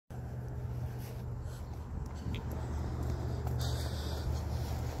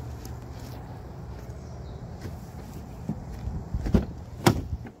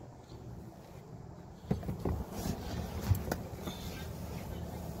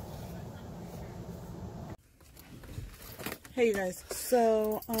Hey you guys,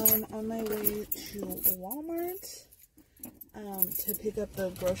 so on my way to Walmart to pick up the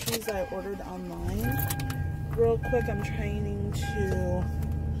groceries I ordered online. Real quick, I'm trying to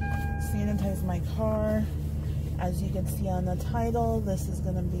sanitize my car. As you can see on the title, this is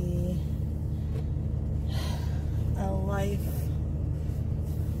going to be a life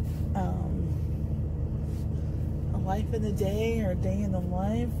in a day, or a day in the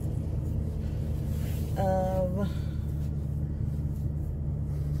life of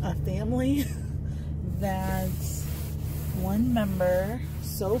a family that one member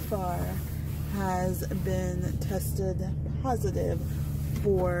so far has been tested positive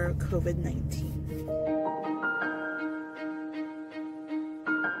for COVID-19.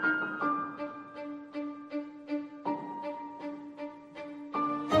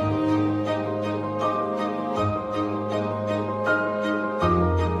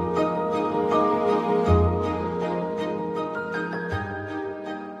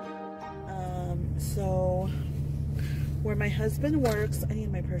 Where my husband works, I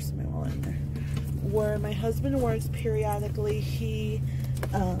need my purse and my wallet in there. Where my husband works, periodically he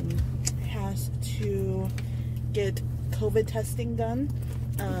has to get COVID testing done.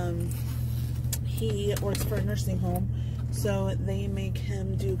 He works for a nursing home, so they make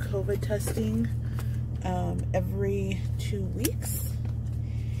him do COVID testing every 2 weeks.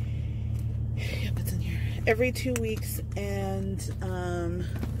 Yep, it's in here. Every 2 weeks, and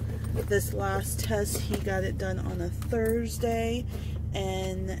this last test, he got it done on a Thursday,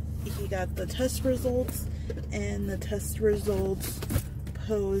 and he got the test results, and the test results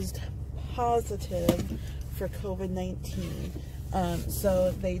posed positive for COVID-19.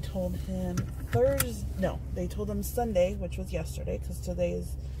 So they told him they told him Sunday, which was yesterday, because today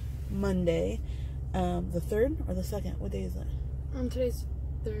is Monday, the 3rd or the 2nd. What day is it? Today's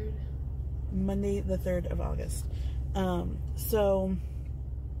 3rd. Monday, the 3rd of August. So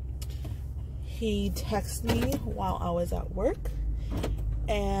he texted me while I was at work,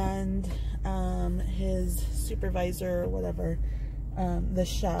 and his supervisor, or whatever, the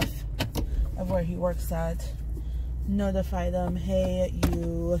chef of where he works at, notified him, hey,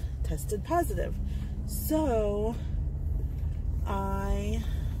 you tested positive. So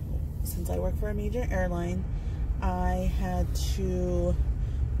since I work for a major airline, I had to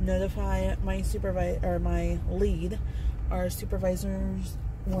notify my supervisor, or my lead. Our supervisors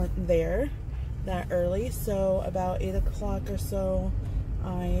weren't there that early, so about 8 o'clock or so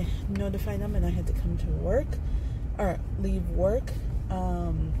I notified them, and I had to come to work, or leave work.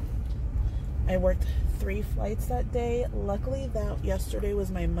 I worked 3 flights that day. Luckily, that yesterday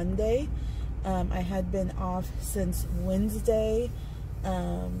was my Monday. I had been off since Wednesday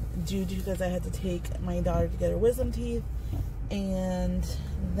because I had to take my daughter to get her wisdom teeth, and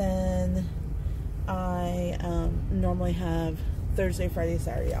then I normally have Thursday, Friday,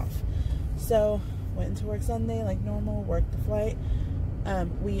 Saturday off. So went into work Sunday like normal, worked the flight.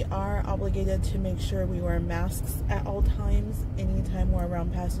 We are obligated to make sure we wear masks at all times, anytime we're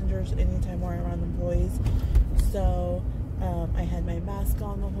around passengers, anytime we're around employees. So I had my mask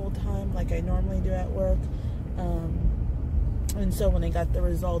on the whole time like I normally do at work. And so when I got the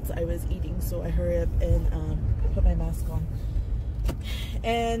results, I was eating, so I hurried up and put my mask on.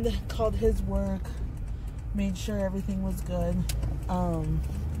 And called his work, made sure everything was good.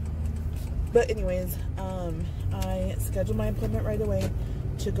 But anyways, I scheduled my appointment right away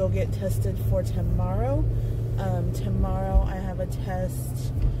to go get tested for tomorrow. Tomorrow I have a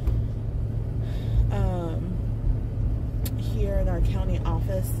test here in our county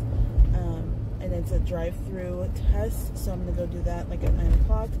office, and it's a drive-through test, so I'm going to go do that like at 9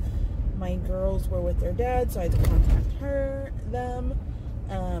 o'clock. My girls were with their dad, so I had to contact them.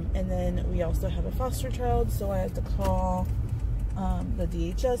 And then we also have a foster child, so I had to call the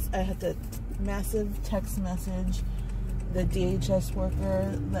DHS. I had to massive text message the DHS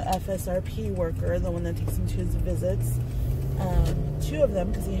worker, the FSRP worker, the one that takes him to his visits, 2 of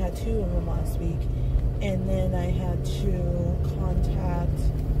them, because he had 2 of them last week. And then I had to contact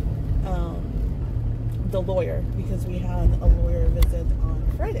the lawyer, because we had a lawyer visit on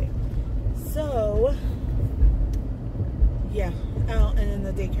Friday. So yeah, and then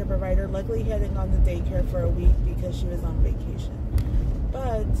the daycare provider, luckily he hadn't gone to daycare for a week because she was on vacation.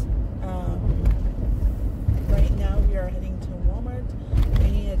 But right now we are heading to Walmart. I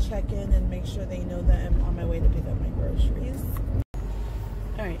need to check in and make sure they know that I'm on my way to pick up my groceries.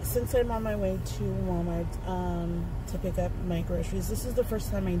 Alright, since I'm on my way to Walmart to pick up my groceries, this is the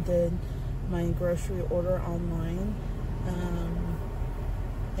first time I did my grocery order online.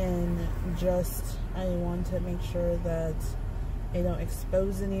 And I want to make sure that I don't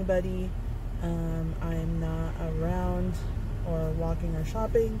expose anybody. I'm not around or walking or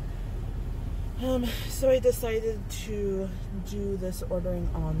shopping. So I decided to do this ordering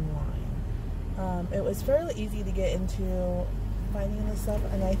online. It was fairly easy to get into finding this stuff,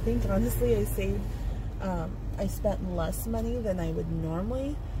 and I think honestly I spent less money than I would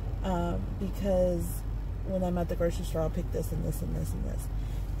normally, because when I'm at the grocery store I'll pick this and this and this and this,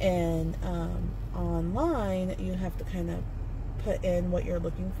 and online you have to kind of put in what you're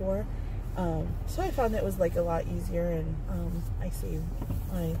looking for. So I found it was like a lot easier, and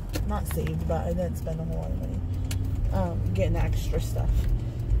not saved, but I didn't spend a whole lot of money getting extra stuff.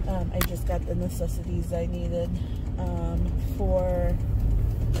 I just got the necessities I needed for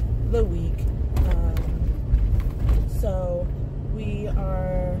the week. So we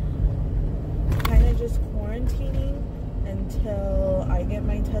are kind of just quarantining until I get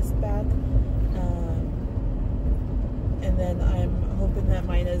my test back, and then I'm hoping that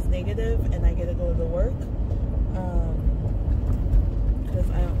mine is negative and I get to go to work, because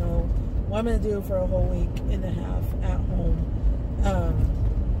I don't know what I'm going to do for a whole week and a half at home.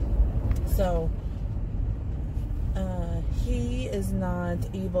 He is not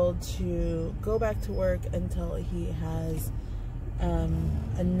able to go back to work until he has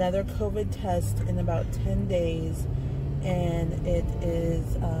another COVID test in about 10 days, and it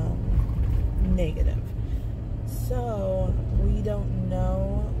is negative. So we don't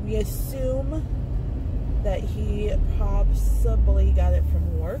know. We assume that he possibly got it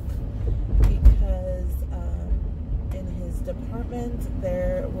from work, because in his department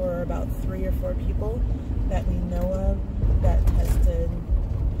there were about 3 or 4 people that we know of that tested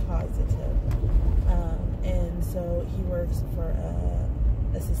positive. And so he works for a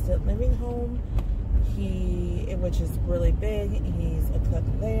assisted living home, which is really big. He's a cook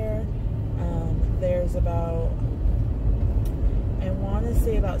there. There's about, I want to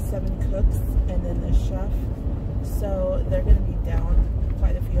say about 7 cooks and then the chef. So they're going to be down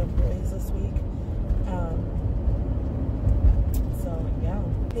quite a few employees this week. So yeah,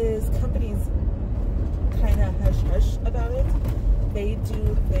 his company's kind of hush-hush about it. They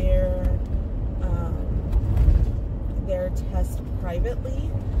do their test privately.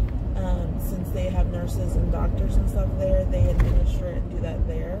 Since they have nurses and doctors and stuff there, they administer it and do that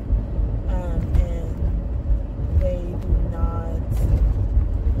there. And they do not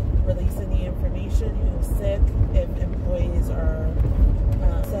release any information who's sick, if employees are,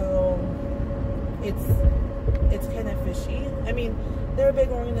 so it's kind of fishy. I mean, they're a big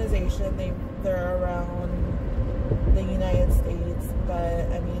organization, they're around the United States,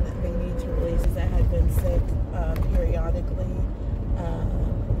 but I mean, they need to release that had been sick periodically,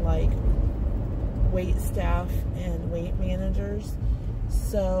 like wait staff and wait managers.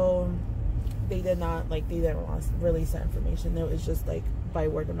 So they didn't release that information. It was just like by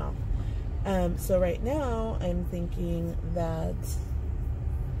word of mouth. So right now I'm thinking that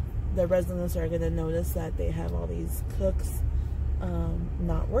the residents are going to notice that they have all these cooks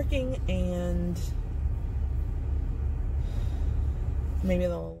not working, and maybe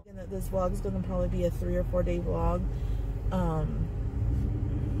this vlog is going to probably be a 3 or 4 day vlog,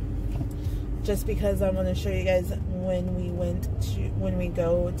 just because I want to show you guys when we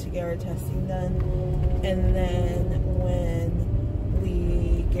go to get our testing done, and then when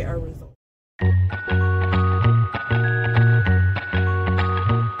we get our results.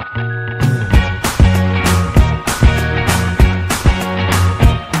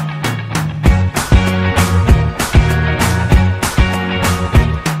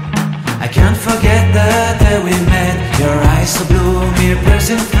 So blue, me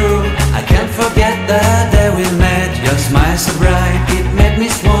pressing through. I can't forget the day we met. Your smile so bright, it made me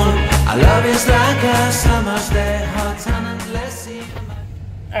swoon. Our love is like a summer's day, hot and endless.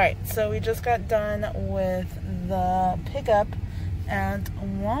 Alright, so we just got done with the pickup at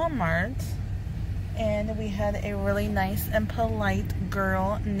Walmart, and we had a really nice and polite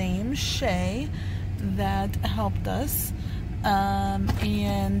girl named Shay that helped us,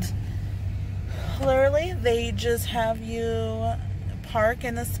 and literally they just have you park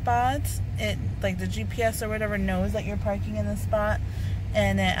in a spot. It, like, the GPS or whatever knows that you're parking in a spot,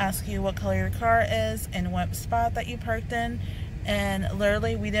 and it asks you what color your car is and what spot that you parked in. And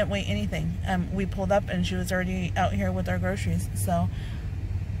literally we didn't wait anything. We pulled up and she was already out here with our groceries. So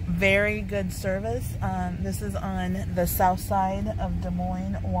very good service. This is on the south side of Des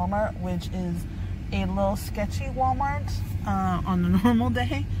Moines Walmart, which is a little sketchy Walmart on a normal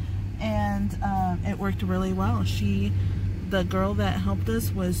day. And it worked really well. The girl that helped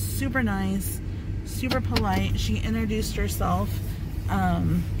us was super nice, super polite. She introduced herself,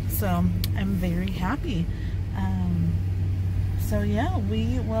 so I'm very happy. So yeah,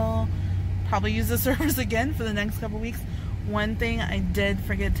 we will probably use the service again for the next couple weeks. one thing I did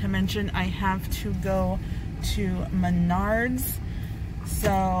forget to mention, I have to go to Menards.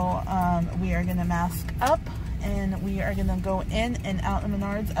 So we are gonna mask up and we are gonna go in and out of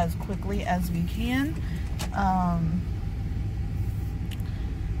Menards as quickly as we can.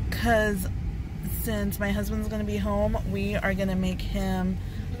 Cause since my husband's gonna be home, we are gonna make him,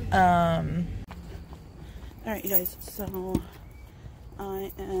 alright you guys, so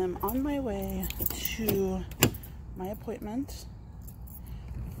I am on my way to my appointment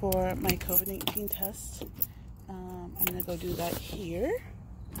for my COVID-19 test. I'm gonna go do that here.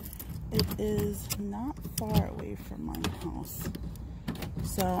 It is not far away from my house,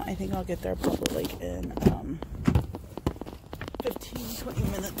 so I think I'll get there probably like in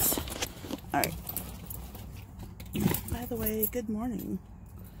 15-20 minutes. Alright. By the way, good morning.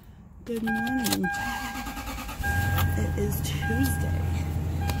 Good morning. It is Tuesday.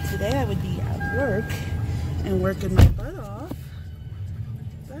 Today I would be at work and working my butt off,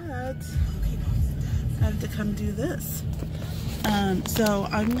 but I have to come do this. So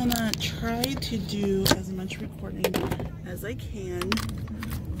I'm gonna try to do as much recording as I can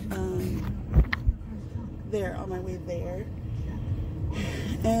there on my way there.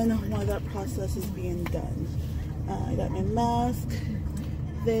 And while that process is being done, I got my mask.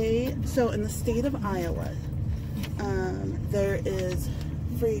 So in the state of Iowa, there is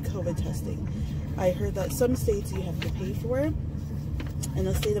free COVID testing. I heard that some states you have to pay for it. In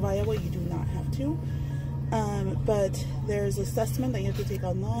the state of Iowa, you do not have to. But there's assessment that you have to take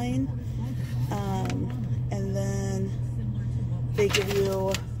online. And then they give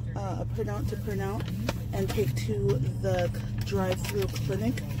you a printout to print out and take to the drive-through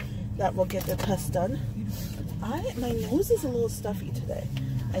clinic that will get the test done. My nose is a little stuffy today.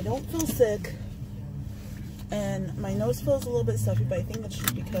 I don't feel sick, and my nose feels a little bit stuffy, but I think it's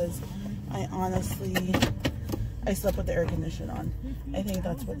just because I slept with the air conditioner on. I think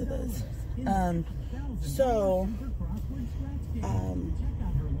that's what it is.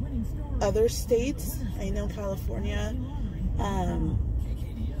 Other states, I know California,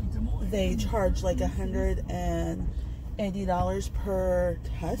 they charge like $180 per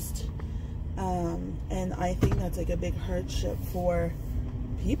test, and I think that's like a big hardship for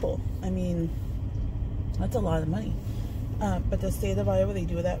people. I mean, that's a lot of money. But the state of Iowa, they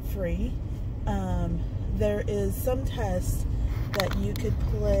do that free. There is some tests that you could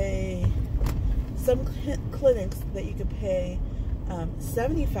some clinics that you could pay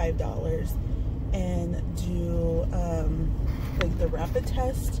 $75 and do like the rapid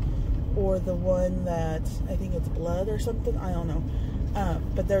test, or the one that I think it's blood or something, I don't know.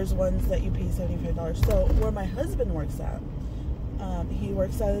 But there's ones that you pay $75. So where my husband works at, he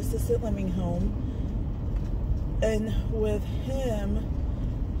works at assisted living home, and with him,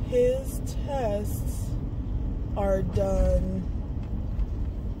 his tests are done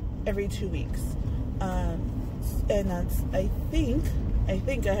every 2 weeks. And that's, I think, I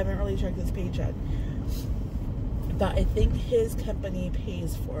haven't really checked his paycheck, but I think his company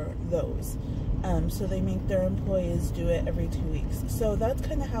pays for those. So they make their employees do it every 2 weeks. So that's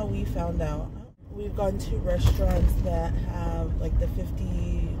kind of how we found out. We've gone to restaurants that have like the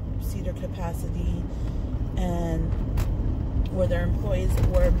 50-seater capacity, and where their employees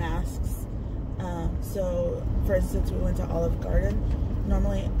wear masks. So for instance, we went to Olive Garden,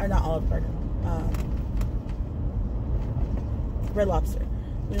 Red Lobster.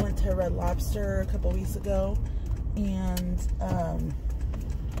 We went to Red Lobster a couple weeks ago, and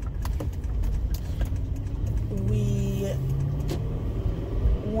we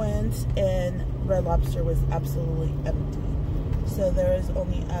went and Red Lobster was absolutely empty. So there was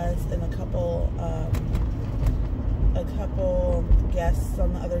only us and a couple guests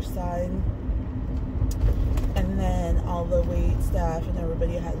on the other side, and then all the wait staff and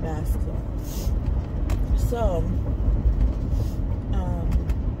everybody had masks on. So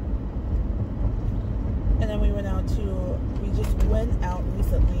and then we just went out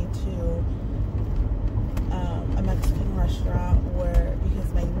recently to a Mexican restaurant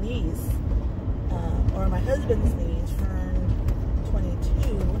because my niece, or my husband's niece, turned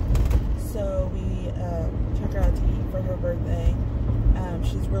 22, so we took her out to eat for her birthday.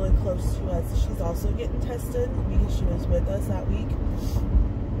 She's really close to us. She's also getting tested because she was with us that week.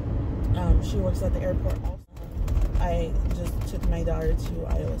 She works at the airport also. I just took my daughter to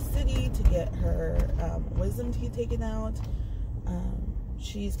Iowa City to get her wisdom teeth taken out.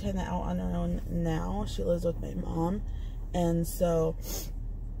 She's kind of out on her own now. She lives with my mom, and so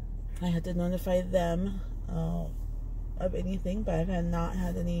I had to notify them of anything, but I've not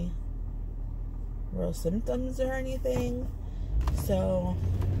had any real symptoms or anything, so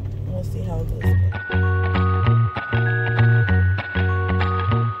we'll see how it goes.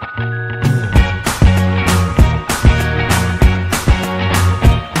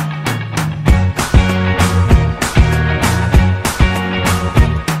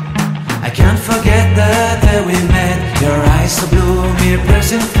 day we met. Your eyes so blue, me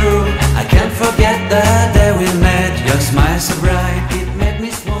pressing through. I can't forget the day we met. Your smile so bright, it made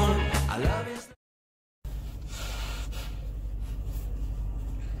me swoon. I love it.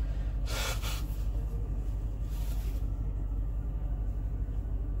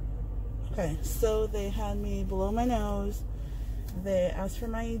 Okay, so they had me blow my nose, they asked for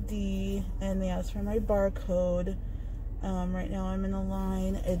my ID, and they asked for my barcode. Right now I'm in a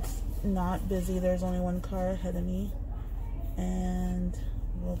line. It's not busy. There's only one car ahead of me. And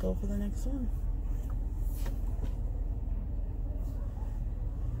we'll go for the next one.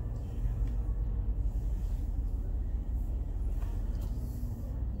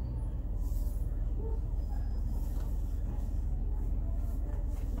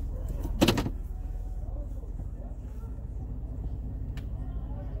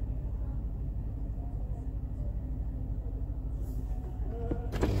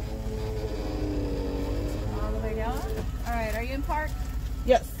 Alright, are you in park?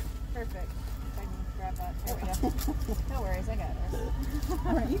 Yes. Perfect. I can grab that. There we go. No worries, I got this.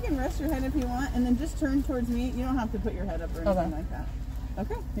 Alright, you can rest your head if you want, and then just turn towards me. You don't have to put your head up or anything like that.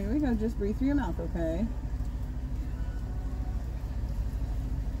 Okay, here we go. Just breathe through your mouth, okay?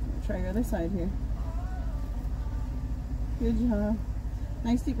 Try your other side here. Good job.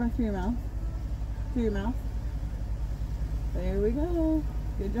 Nice deep breath through your mouth. Through your mouth. There we go.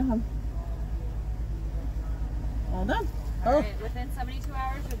 Good job. All done. Alright, within 72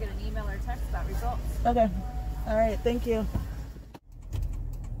 hours you'll get an email or text about results. Okay. All right. Thank you.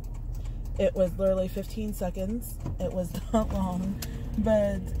 It was literally 15 seconds. It was not long,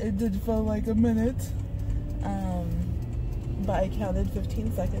 but it did feel like a minute. But I counted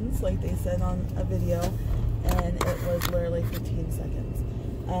 15 seconds, like they said on a video, and it was literally 15 seconds.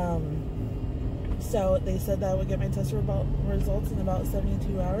 So they said that I would get my test results in about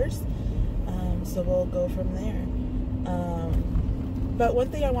 72 hours. So we'll go from there. But one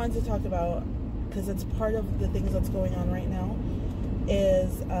thing I wanted to talk about, because it's part of the things that's going on right now,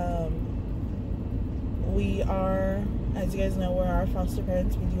 is we are, as you guys know, we're our foster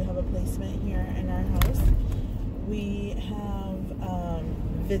parents. We do have a placement here in our house. We have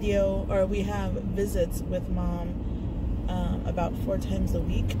we have visits with Mom about 4 times a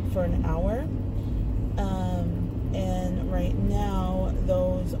week for an hour. And right now,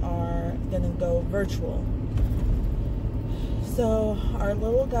 those are going to go virtual. So our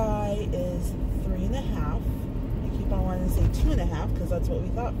little guy is 3.5. I keep on wanting to say 2.5 because that's what we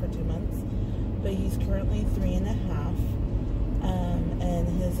thought for 2 months. But he's currently 3.5. And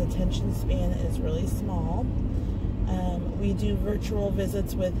his attention span is really small. We do virtual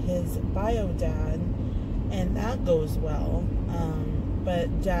visits with his bio dad, and that goes well.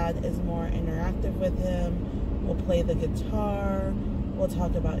 But Dad is more interactive with him. We'll play the guitar. We'll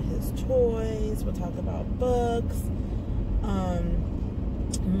talk about his toys. We'll talk about books.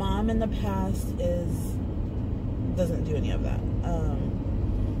 Mom in the past doesn't do any of that.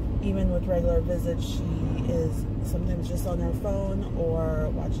 Even with regular visits, she is sometimes just on her phone or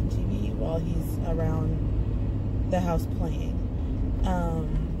watching TV while he's around the house playing.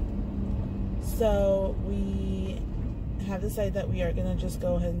 So we have decided that we are going to just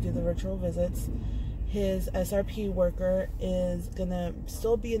go ahead and do the virtual visits. His SRP worker is going to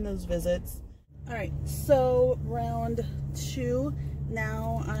still be in those visits. Alright, so round 2.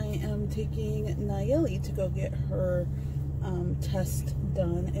 Now I am taking Nayeli to go get her test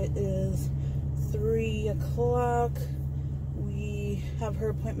done. It is 3 o'clock. We have her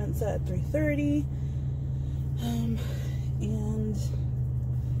appointment set at 3:30. And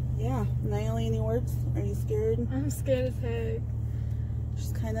yeah, Nayeli, any words? Are you scared? I'm scared as heck.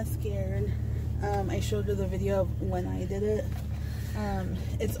 She's kind of scared. I showed her the video of when I did it.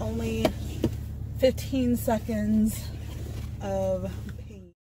 It's only 15 seconds of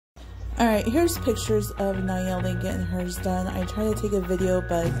pain. Alright, here's pictures of Nayeli getting hers done. I tried to take a video,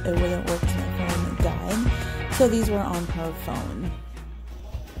 but it wouldn't work because my phone died. So these were on her phone.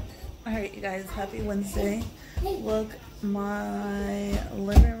 Alright, you guys, happy Wednesday. Look, my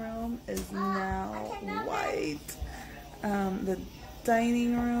living room is now white. The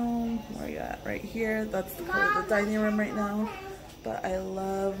dining room, where are you at? Right here. That's the color of the dining room right now. But I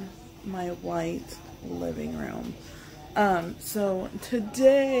love my white living room. So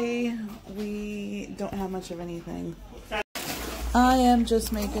today we don't have much of anything. I am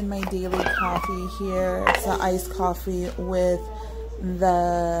just making my daily coffee here. It's an iced coffee with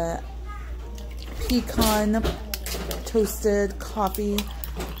the pecan toasted coffee,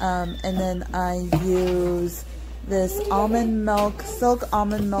 and then I use this almond milk, silk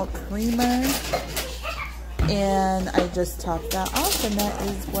almond milk creamer, and I just top that off, and that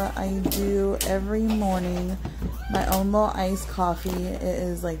is what I do every morning. My own little iced coffee. It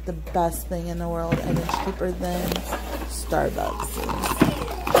is like the best thing in the world, and it's cheaper than Starbucks.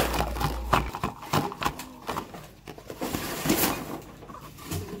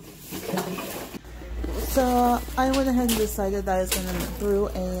 So I went ahead and decided that I was going to brew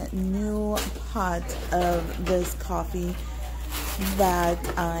a new pot of this coffee that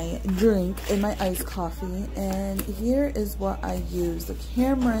I drink in my iced coffee, and here is what I use. The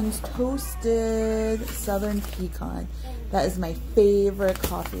Cameron's Toasted Southern Pecan. That is my favorite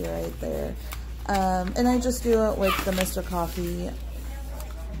coffee right there. And I just do it with the Mr. Coffee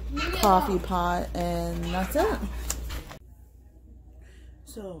coffee pot, and that's it.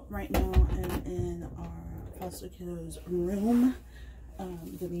 So right now I'm in our foster kiddo's room.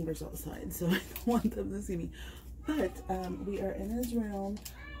 The neighbor's outside, so I don't want them to see me. But we are in his room.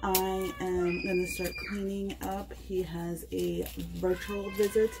 I am going to start cleaning up. He has a virtual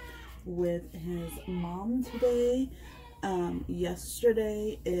visit with his mom today.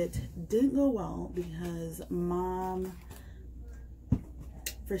 Yesterday it didn't go well because mom,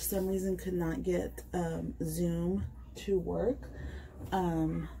 for some reason, could not get Zoom to work.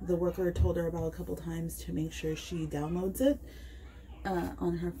 The worker told her about a couple times to make sure she downloads it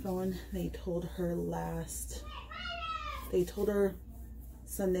on her phone. They told her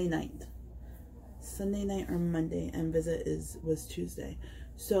Sunday night or Monday, and visit was Tuesday.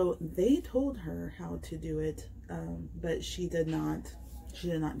 So they told her how to do it, but she did not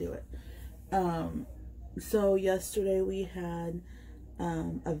do it. So yesterday we had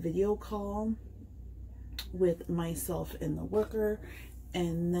a video call with myself and the worker,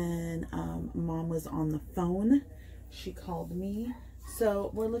 and then mom was on the phone. She called me.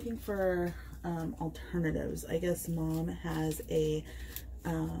 So we're looking for alternatives. I guess mom has a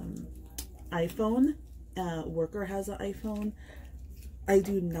iPhone. Worker has an iPhone. I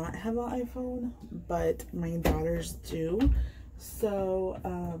do not have an iPhone, but my daughters do. So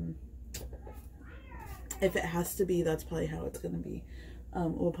if it has to be, that's probably how it's gonna be.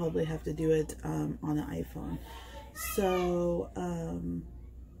 We'll probably have to do it on an iPhone. So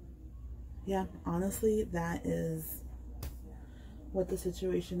yeah, honestly, that is what the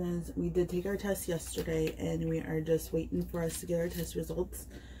situation is. We did take our test yesterday, and we are just waiting for us to get our test results.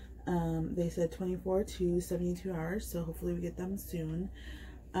 They said 24 to 72 hours, so hopefully we get them soon.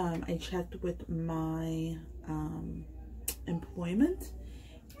 I checked with my employment,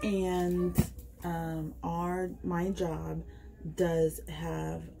 and my job does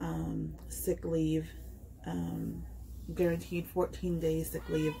have sick leave, guaranteed 14 days sick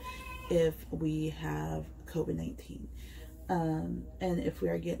leave if we have COVID-19. And if we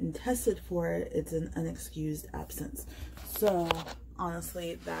are getting tested for it, it's an unexcused absence. So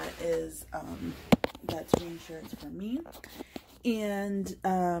honestly, that is that's reinsurance for me. And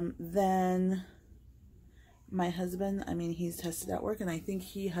then my husband, I mean, he's tested at work, and I think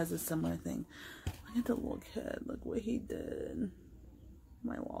he has a similar thing. Look at the little kid. Look what he did.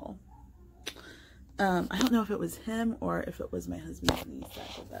 My wall. I don't know if it was him or if it was my husband's niece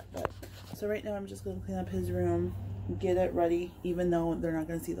that did that. But so right now I'm just going to clean up his room, get it ready, even though they're not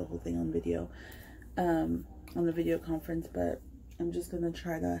going to see the whole thing on video, on the video conference. But I'm just going to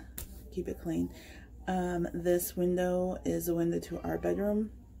try to keep it clean. This window is a window to our bedroom.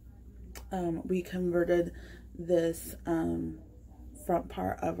 We converted this front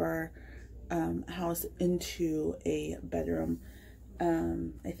part of our house into a bedroom.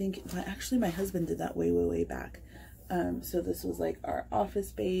 I think actually my husband did that way back. So this was like our office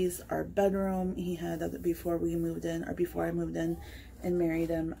space, our bedroom. He had that before we moved in, or before I moved in and married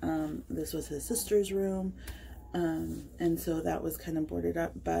him. This was his sister's room. And so that was kind of boarded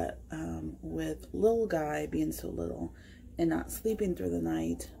up, but with little guy being so little and not sleeping through the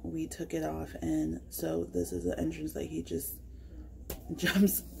night, we took it off. And so this is the entrance that he just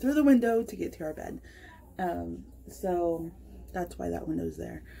jumps through the window to get to our bed. So that's why that window's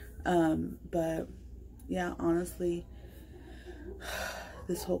there. But yeah, honestly,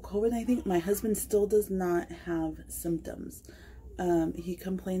 this whole COVID, I think my husband still does not have symptoms. He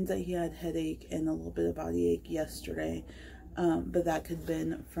complains that he had headache and a little bit of body ache yesterday, but that could have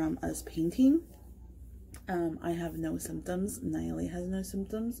been from us painting. I have no symptoms. Nayeli has no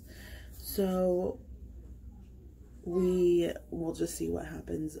symptoms. So we will just see what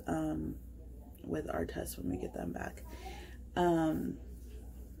happens with our tests when we get them back.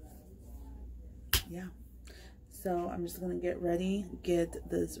 Yeah, so I'm just gonna get ready, get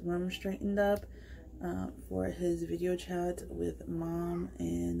this room straightened up for his video chat with mom,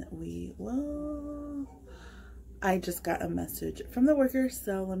 and we will. I just got a message from the worker,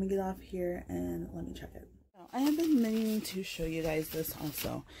 so let me get off here and let me check it. I have been meaning to show you guys this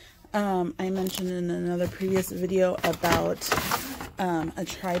also. I mentioned in another previous video about a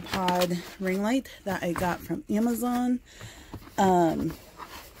tripod ring light that I got from Amazon. I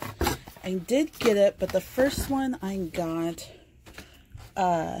did get it, but the first one I got,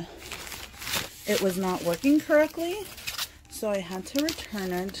 it was not working correctly, so I had to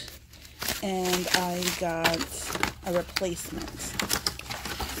return it, and I got a replacement.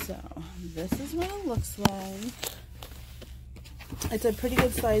 So this is what it looks like. It's a pretty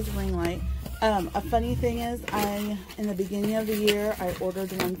good size ring light. A funny thing is, in the beginning of the year, I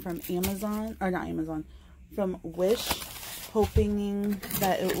ordered one from Amazon, or not Amazon, from Wish, hoping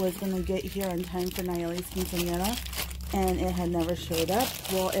that it was going to get here in time for Nayeli's quinceañera, and it had never showed up.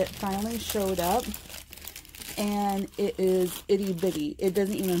 Well, it finally showed up, and it is itty bitty. It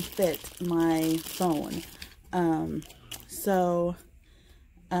doesn't even fit my phone.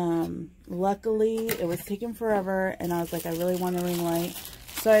 Luckily, it was taking forever, and I was like, I really want a ring light.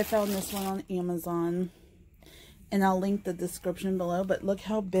 So I found this one on Amazon, and I'll link the description below, but look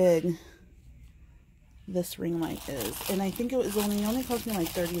how big this ring light is. And I think it only cost me like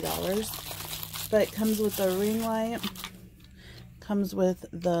 $30, but it comes with the ring light, comes with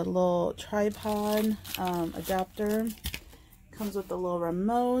the little tripod adapter, comes with the little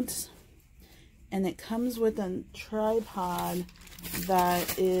remote, and it comes with a tripod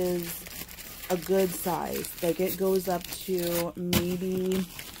that is a good size. Like, it goes up to maybe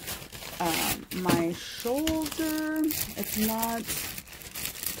my shoulder. It's not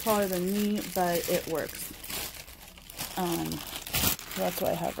taller than me, but it works. So that's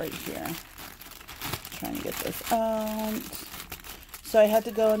what I have right here. Trying to get this out. So I had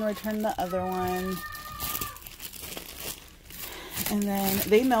to go and return the other one. And then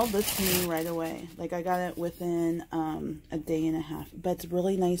they mailed this to me right away. Like, I got it within a day and a half. But it's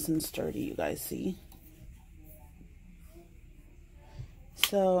really nice and sturdy, you guys see.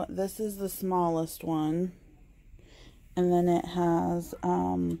 So this is the smallest one. And then it has,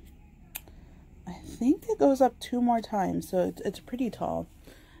 I think it goes up 2 more times. So it's pretty tall.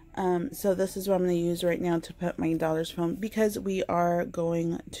 So this is what I'm going to use right now to put my daughter's phone. Because we are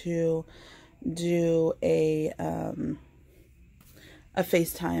going to do a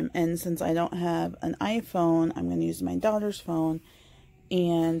FaceTime, and since I don't have an iPhone, I'm going to use my daughter's phone,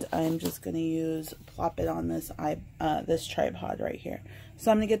 and I'm just going to plop it on this this tripod right here.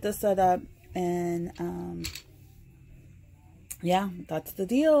 So I'm going to get this set up, and yeah, that's the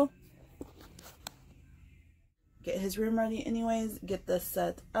deal. Get his room ready anyways, get this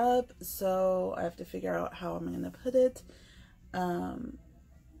set up, so I have to figure out how I'm going to put it,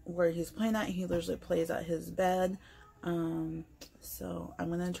 where he's playing at. He usually plays at his bed. So I'm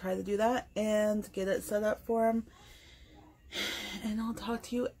going to try to do that and get it set up for him. And I'll talk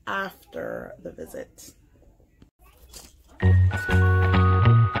to you after the visit. I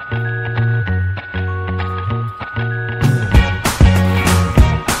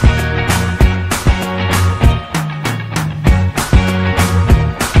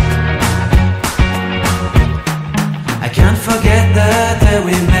can't forget the day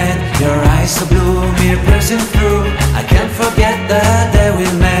we met. Your eyes so blue, me pressing through. I can't forget the day we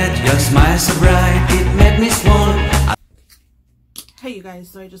met. Your smile so bright, it made me swoon. Hey you guys,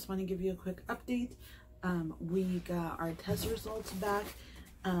 so I just want to give you a quick update. We got our test results back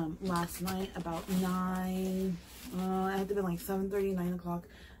last night about 9, it had to be like 7:30, 9 o'clock.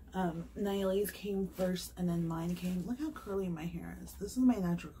 Nayeli's came first, and then mine came. Look how curly my hair is. This is my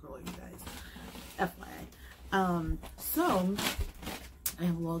natural curl, you guys. FYI. So I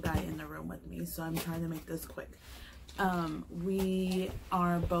have a little guy in the room with me, so I'm trying to make this quick. We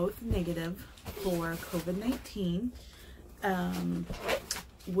are both negative for COVID-19,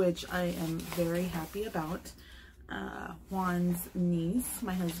 which I am very happy about. Juan's niece,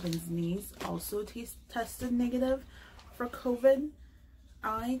 my husband's niece, also tested negative for COVID.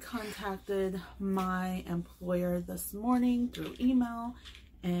 I contacted my employer this morning through email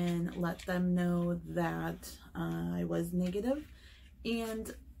and let them know that I was negative,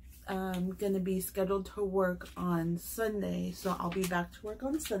 and I'm going to be scheduled to work on Sunday, so I'll be back to work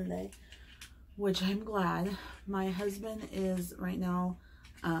on Sunday, which I'm glad. My husband is right now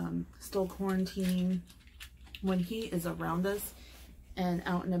still quarantining. When he is around us and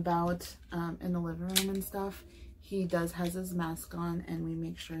out and about in the living room and stuff, he has his mask on, and we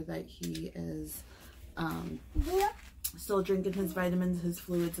make sure that he is still drinking his vitamins, his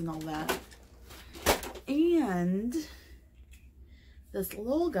fluids, and all that. And this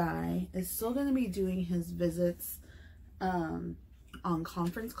little guy is still going to be doing his visits on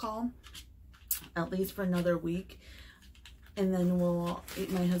conference call, at least for another week. and then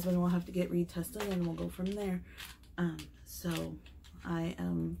my husband will have to get retested, and we'll go from there. So I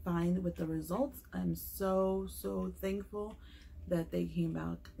am fine with the results. I'm so thankful that they came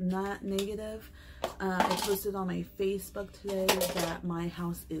back not negative. I posted on my Facebook today that my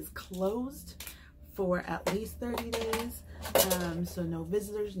house is closed for at least 30 days. So no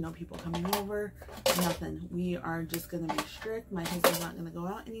visitors, no people coming over, nothing. We are just going to be strict. My husband's not going to go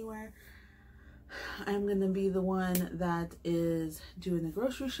out anywhere. I'm going to be the one that is doing the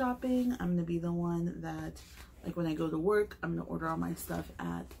grocery shopping. I'm going to be the one that, like, when I go to work, I'm going to order all my stuff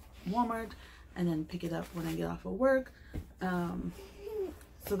at Walmart and then pick it up when I get off of work.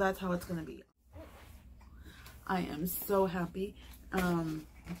 So that's how it's going to be. I am so happy.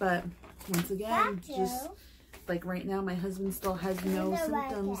 But once again, just like right now, my husband still has no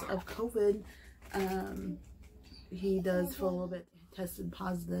symptoms of COVID. He does feel a little bit tested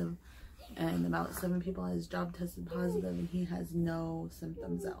positive, and about 7 people at his job tested positive, and he has no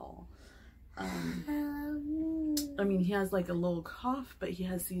symptoms at all. I mean, he has like a little cough, but he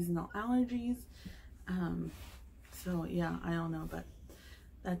has seasonal allergies. So yeah, I don't know, but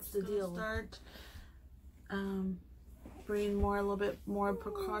that's the deal. Start bringing a little bit more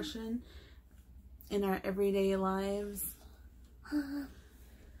precaution in our everyday lives, and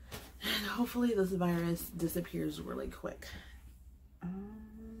hopefully this virus disappears really quick.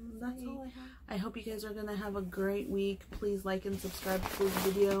 That's all I have. I hope you guys are gonna have a great week. Please like and subscribe to this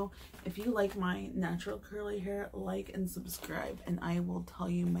video. If you like my natural curly hair, like and subscribe, and I will tell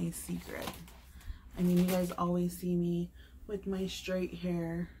you my secret. I mean, you guys always see me with my straight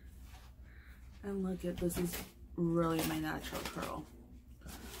hair, and look at this, is really my natural curl.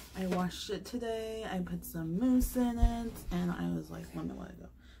 I washed it today. I put some mousse in it, and I was like, let me let it go.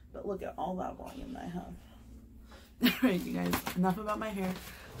 But look at all that volume that I have. Alright, you guys, enough about my hair.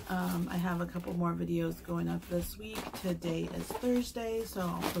 I have a couple more videos going up this week. Today is Thursday, so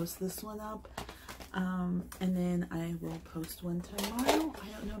I'll post this one up. And then I will post one tomorrow. I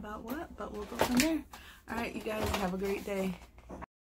don't know about what, but we'll go from there. Alright, you guys, have a great day.